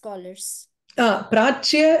linguistic scholars.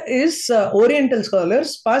 Prachya is Oriental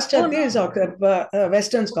scholars, Paschatya is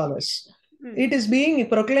Western scholars. It is being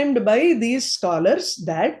proclaimed by these scholars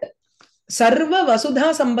that Sarva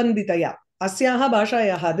Vasudha Sambanditaya Asyaha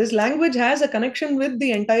Bhashayaha. This language has a connection with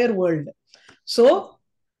the entire world. So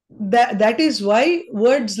that is why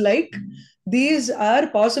words like these are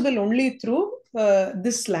possible only through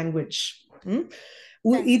this language.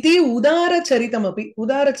 Iti Udara Charitamapi.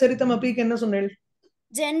 Udara Charitamapi kenna sonnel?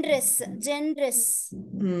 Generous.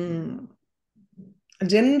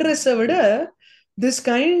 Generous avada, this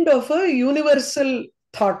kind of a universal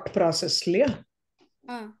thought process. Udara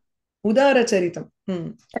Charitam.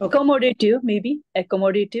 Accommodative, maybe.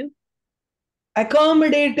 Accommodative.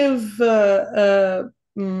 Accommodative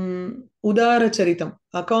Udara Charitam.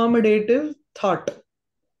 Accommodative thought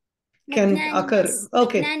can occur.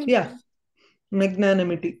 Okay. Magnanimity. Yeah.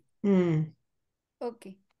 Magnanimity.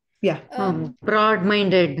 Okay. Yeah.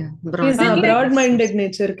 Broad-minded. Broad-minded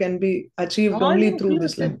nature can be achieved only through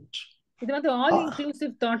this language. It was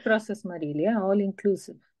all-inclusive thought process, Marilia.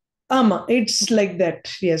 All-inclusive. It's like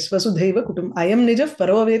that. Yes. Vasudhaiva Kutum. I am Nija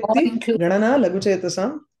Paravavetti Ganana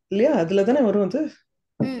Laguchetasam. Liya Adladane Varuntu.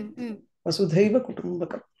 Vasudhaiva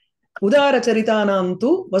Kutumbakam. Udara Charitanam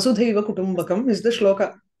tu Vasudhaiva Kutumbakam is the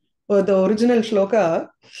shloka. The original shloka.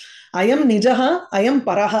 I am Nijaha, I am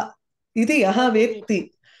Paraha. Iti Yaha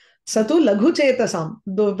Vetti. Satu Laghu Chetasam.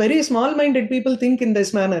 The very small-minded people think in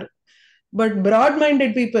this manner. But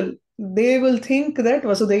broad-minded people, they will think that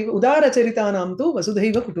Vasudhaiva Udara Charitanam tu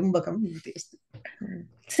Vasudhaiva Kutumbakam.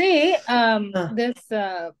 See,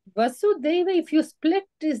 Vasudeva, if you split,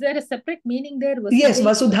 is there a separate meaning there? Yes,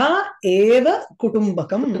 Vasudeva? Vasudha eva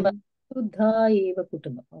Kutumbakam. Vasudha eva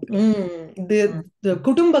Kutumbakam. Okay. The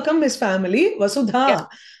Kutumbakam is family, Vasudha, Yeah.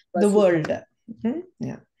 the Vasudha. world.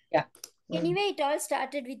 Yeah. Yeah. Anyway, it all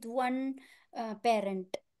started with one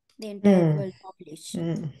parent, the entire world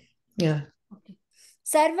population. Yeah. Okay.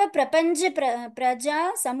 Sarva prapancha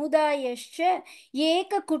praja samudayascha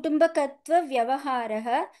eka kutumbakatva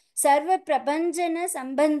vyavaharah sarva prapanjana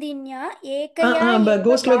sambandhinya ekaya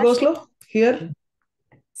Go slow. Here.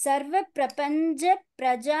 Sarva prapancha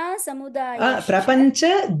praja samudayascha.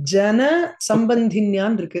 Prapancha jana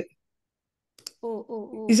sambandhinyan irukku.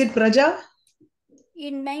 Oh. Is it praja?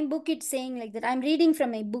 In my book, it's saying like that. I'm reading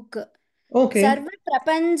from my book. Okay. Sarva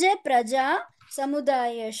prapancha praja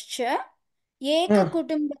samudayascha eka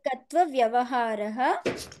kutumbakatva vyavaharah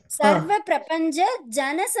sarva prapancha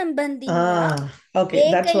jana sambandhinya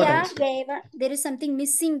okay, that's what I ekaya. There is something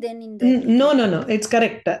missing then in that. No, it's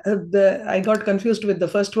correct. I got confused with the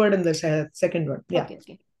first word and the second word. Yeah.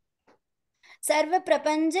 Okay. Sarva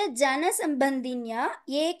prapancha jana sambandhinya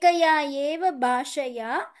ekaya eva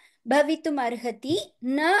bhashaya bhavitum arhati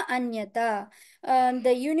na anyata.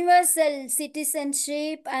 The universal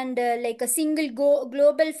citizenship and like a single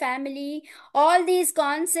global family, all these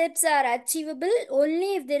concepts are achievable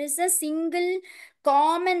only if there is a single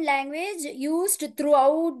common language used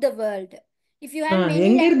throughout the world. If you have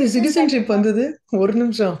many languages, the citizenship vandadu oru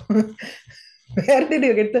nimisham. Where did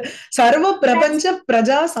you get the Sarva Prapancha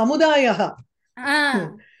Praja Samudayah?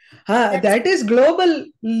 That is global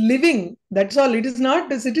living. That's all. It is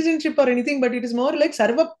not a citizenship or anything, but it is more like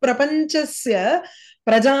Sarva Prapanchasya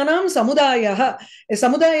Prajanam Samudayah. A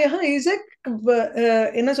Samudayah is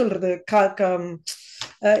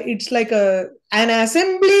it's like an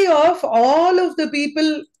assembly of all of the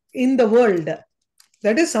people in the world.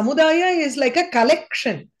 That is, Samudaya is like a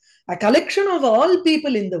collection of all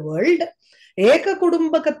people in the world. Eka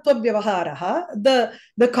Kudumbakatva Vyavaharaha,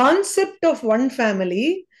 the concept of one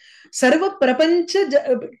family. Sarva Prapancha,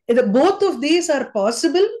 both of these are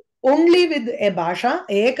possible only with a bhasha,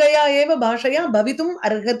 ekaya eva bhashaya bhavitum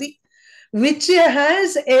arhati, which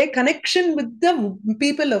has a connection with the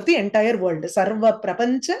people of the entire world. Sarva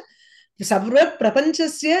Prapanchasya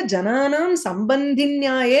jananam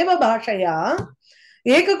sambandhinya eva bhashaya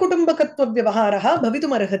eka kutumbakatva vyavaharaha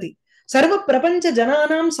bhavitum arhati. Sarva Prapancha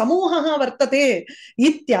jananam samuhaha vartate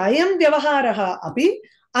ityayam vyavaharaha api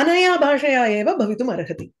anaya bhashaya eva bhavitum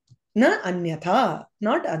arhati. Na anyatha,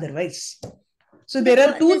 not otherwise. So there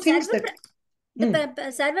are two things that...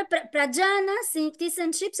 Sarva prajana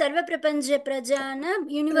citizenship, sarva prapancha prajana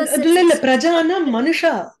universal. Prajana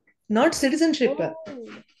manusha, not citizenship. Okay.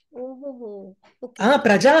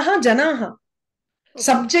 Prajaha janaha,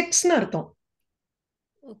 subjects na artham.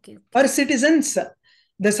 Okay. Or citizens.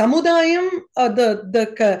 The samudayam,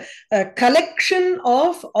 the collection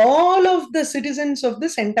of all of the citizens of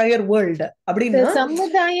this entire world. The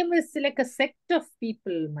samudayam is like a sect of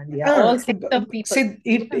people, Mandya. All sect of people.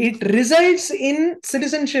 It results in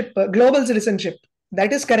citizenship, global citizenship.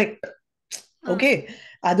 That is correct. Okay.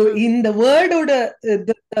 In the word,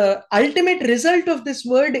 the ultimate result of this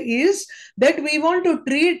word is that we want to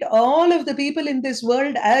treat all of the people in this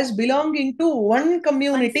world as belonging to one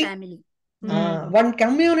community. One family. One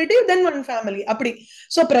community, then one family. Apdi.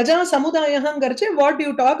 So, Praja Samudayaham garche, what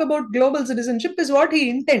you talk about global citizenship is what he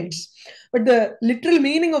intends. But the literal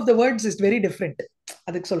meaning of the words is very different.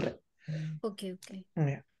 Adik solre. Okay.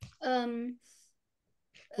 Yeah.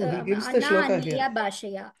 He gives the shloka here.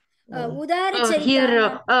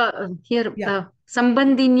 Here,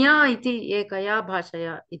 Sambandhinya iti ekaya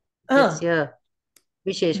bhashaya ityasya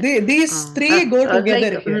vishesha. These three go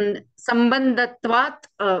together like, here. Sambandhatvat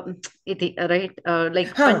iti, right?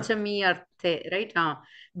 Like Panchami Arthe, right?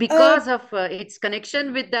 Because of its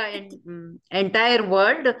connection with the entire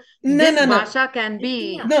world, this bhasha can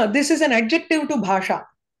be... No, this is an adjective to bhasha.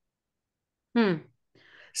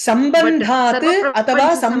 Sambandhat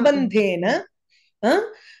atava sambandhena.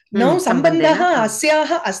 Now sambandhaha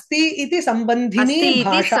asyaha asti iti sambandhini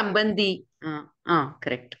bhasha. Sambandhi.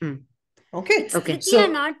 Correct. Okay. So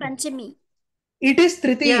not Panchami. It is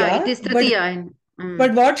Tritiya. Yeah, it is Tritiya.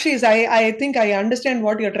 But what she is, I think I understand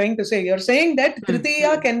what you're trying to say. You're saying that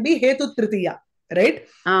Tritiya can be Hetu Tritiya, right?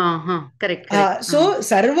 Correct. So,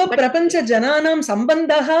 Sarva Prapancha Jananam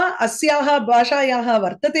Sambandhaha Asyaha Bhashayaha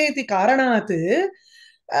Vartate iti Karanat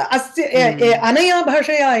Anaya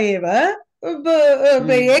Bhashaya eva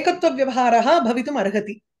Ekatva Vyavaharaha Bhavitum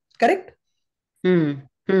Arhati. Correct?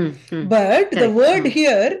 But the word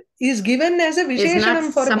here is given as a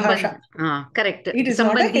Visheshanam for bhasha. Correct. It is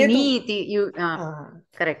not a Hetu.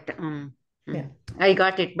 Correct. Yeah. I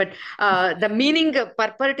got it, but the meaning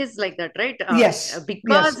purport is like that, right? Yes,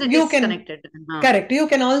 because yes. it You is can, connected. correct. You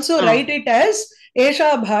can also write it as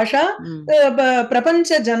Esha Bhasha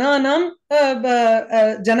Prapancha Jananam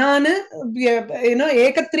Janan,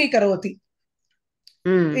 Ekatri Karoti.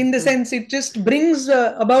 In the sense, it just brings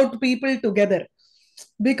about people together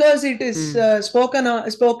because it is spoken,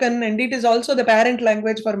 and it is also the parent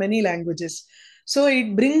language for many languages. So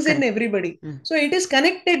it brings in everybody. So it is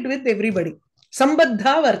connected with everybody.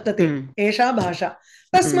 Sambadha vartate, esha bhasha,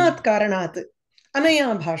 tasmat karanat,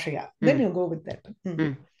 anaya bhashaya. Then you go with that.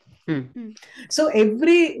 So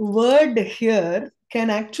every word here can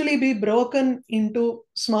actually be broken into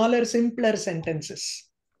smaller, simpler sentences.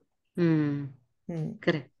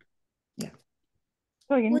 Correct. Yeah.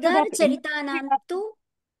 So instead Udara of charitanam tu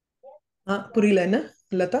Purila na,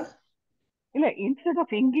 Lata? instead of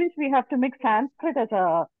English, we have to make Sanskrit as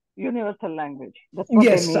a universal language. That's what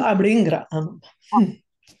Yes, I mean. abdingra.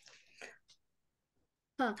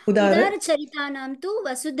 उदारचरितानां तु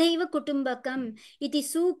वसुधैव कुटुम्बकम् इति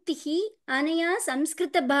सूक्तिः अनया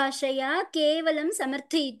संस्कृतभाषया केवलं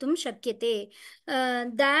समर्थयितुं शक्यते.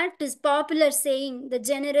 That is popular saying, the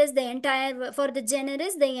generous, the entire, for the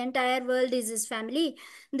generous, the entire world is his family.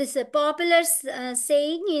 This popular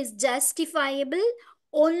saying is justifiable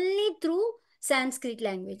only through Sanskrit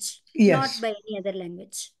language, not by any other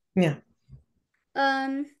language. Yeah.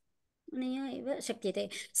 एव शक्यते.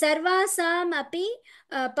 सर्वासाम् अपि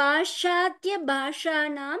पाश्चात्यभाषाणां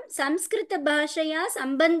संस्कृतभाषया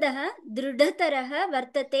सम्बन्धः दृढतरः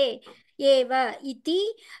वर्तते एव इति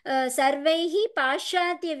सर्वैः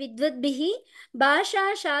पाश्चात्यविद्वद्भिः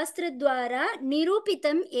भाषाशास्त्रद्वारा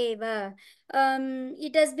निरूपितम् एव.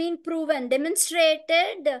 It has been proven,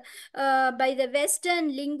 demonstrated by the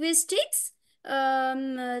Western linguistics,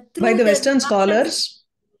 by the Western scholars.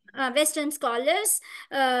 Western scholars,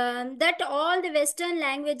 that all the Western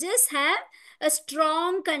languages have a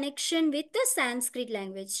strong connection with the Sanskrit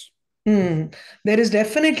language. There is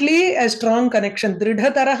definitely a strong connection.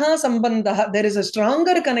 Dridhataraha sambandha. There is a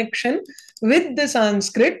stronger connection with the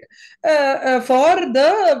Sanskrit for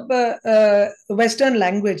the Western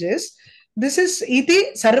languages. This is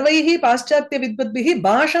iti sarvaihi paschatya vidvadbihi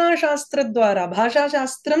bhasha shastra dwara. Bhasha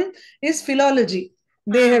shastram is philology.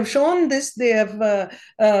 They have shown this, they have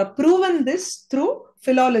proven this through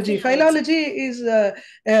philology. Philology is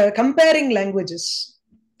comparing languages,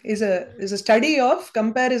 is a study of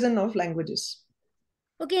comparison of languages.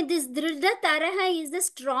 Okay, this Dridha Taraha is the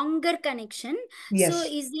stronger connection. Yes. So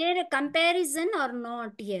is there a comparison or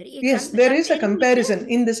not here? Yes, there is a comparison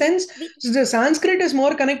in the sense the Sanskrit is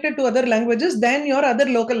more connected to other languages than your other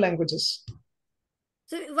local languages.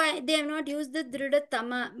 So why they have not used the Dridha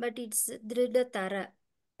Tama, but it's Dridha Tara?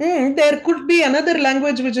 There could be another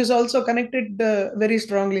language which is also connected very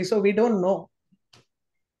strongly, so we don't know.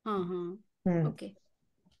 Okay.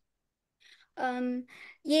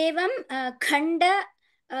 एवं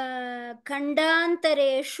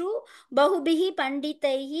खण्डान्तरेषु बहुभिः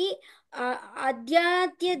पण्डितैः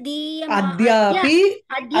अद्यापि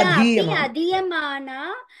अधीयमाना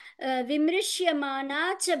विमृश्यमाना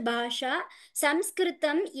च भाषा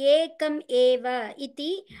संस्कृतम् एकम् एव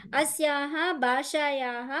इति अस्याः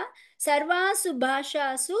भाषायाः सर्वासु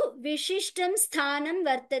भाषासु विशिष्टं स्थानं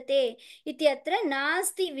वर्तते इत्यत्र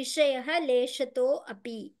नास्ति विषयः लेशतः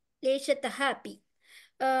अपि.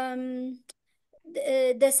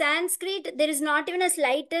 The Sanskrit, there is not even a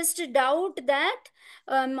slightest doubt that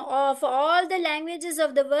of all the languages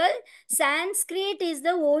of the world, Sanskrit is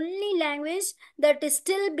the only language that is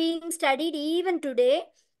still being studied even today,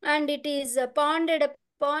 and it is pondered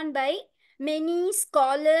upon by many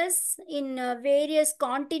scholars in various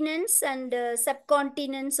continents and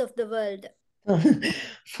subcontinents of the world.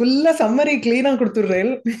 Fulla summary clean ஆ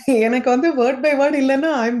கொடுத்துறேன். எனக்கு வந்து word by word இல்லைன்னா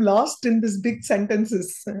I'm lost in this big sentences.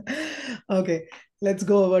 Okay, let's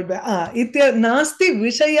go word by itya nasti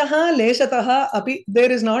vishayah leshatah api.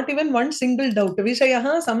 There is not even one single doubt.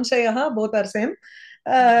 Vishayah samshayah both are same.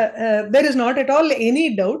 There is not at all any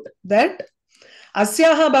doubt that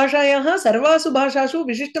अस्याः भाषायाः सर्वासु भाषासु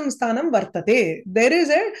विशिष्टं स्थानं वर्तते. There is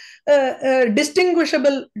a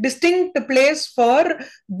distinct place for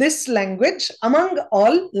this language among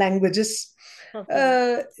all languages.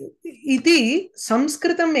 इति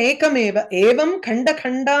संस्कृतम् एकमेव एवं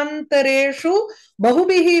खण्डखण्डान्तरेषु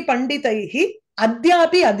बहुभिः पण्डितैः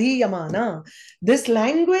Adyapi adhiyamana. This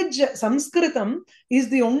language, Sanskritam, is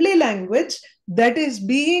the only language that is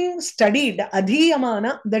being studied,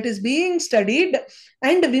 adhiyamana, that is being studied,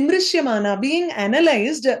 and vimrishyamana, being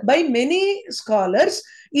analyzed by many scholars,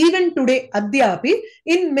 even today, adyapi,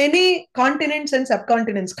 in many continents and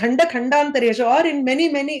subcontinents, khanda khandantareshu, or in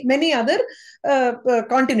many other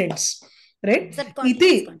continents, right?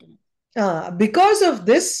 Subcontinents, because of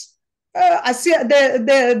this,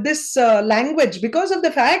 this language, because of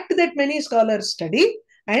the fact that many scholars study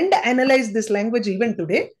and analyze this language even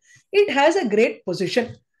today, it has a great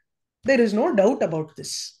position. There is no doubt about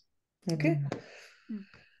this. Okay.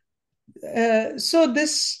 So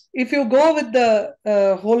this, if you go with the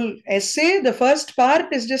whole essay, the first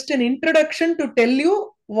part is just an introduction to tell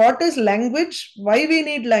you what is language, why we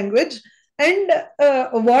need language, and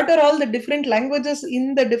what are all the different languages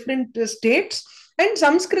in the different states. And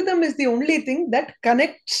Sanskritam is the only thing that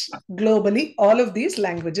connects globally all of these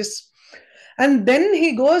languages. And then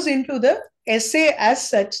he goes into the essay as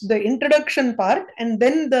such, the introduction part, and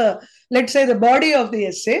then the, let's say, the body of the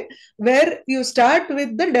essay, where you start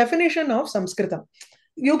with the definition of Sanskritam.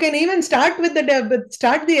 You can even start with the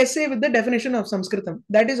essay with the definition of Sanskritam.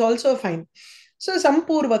 That is also fine. So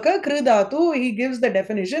Sampurvaka, Kridatu, he gives the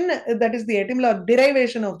definition, that is the etymological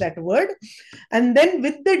derivation of that word. And then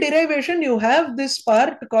with the derivation, you have this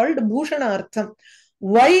part called Bhushanartham.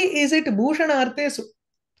 Why is it Bhushanarthe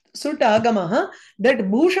Sutagamaha? That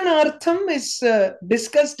Bhushanartham is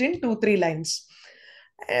discussed in 2-3 lines.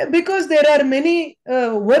 Because there are many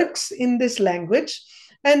works in this language.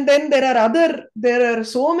 And then there are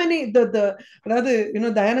so many,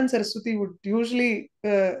 Dayanand Saraswati would usually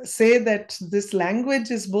say that this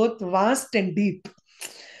language is both vast and deep.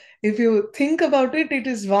 If you think about it, it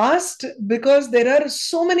is vast because there are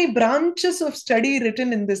so many branches of study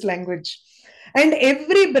written in this language. And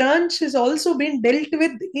every branch has also been dealt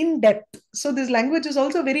with in depth. So this language is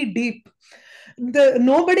also very deep.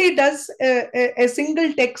 Nobody does a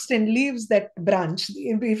single text and leaves that branch.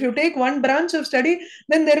 If you take one branch of study,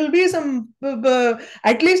 then there will be some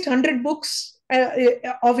at least 100 books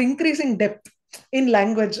of increasing depth in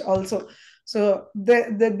language also. So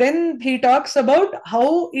then he talks about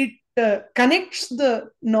how it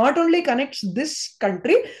not only connects this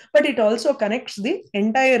country, but it also connects the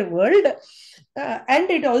entire world. And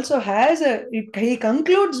it also has he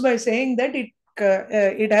concludes by saying that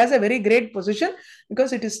it has a very great position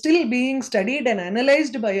because it is still being studied and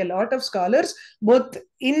analyzed by a lot of scholars, both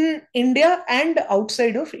in India and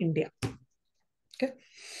outside of India. Okay.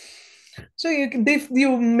 So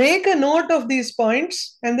you make a note of these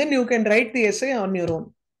points and then you can write the essay on your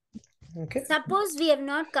own. Okay. Suppose we have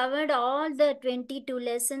not covered all the 22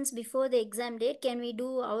 lessons before the exam date, can we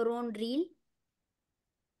do our own reel?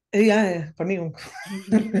 Yeah.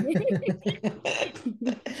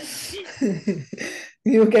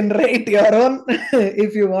 You can write your own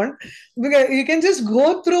if you want. Because you can just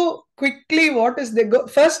go through quickly what is the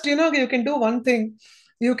first, you can do one thing.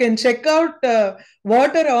 You can check out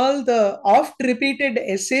what are all the oft repeated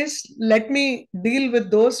essays. Let me deal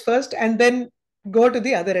with those first and then go to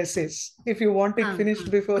the other essays if you want it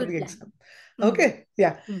finished before the exam. Okay.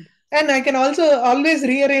 Yeah. And I can also always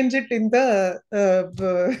rearrange it in the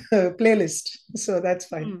playlist. So that's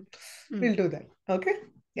fine. We'll do that. Okay.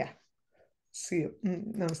 Yeah. See you.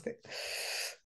 Namaste.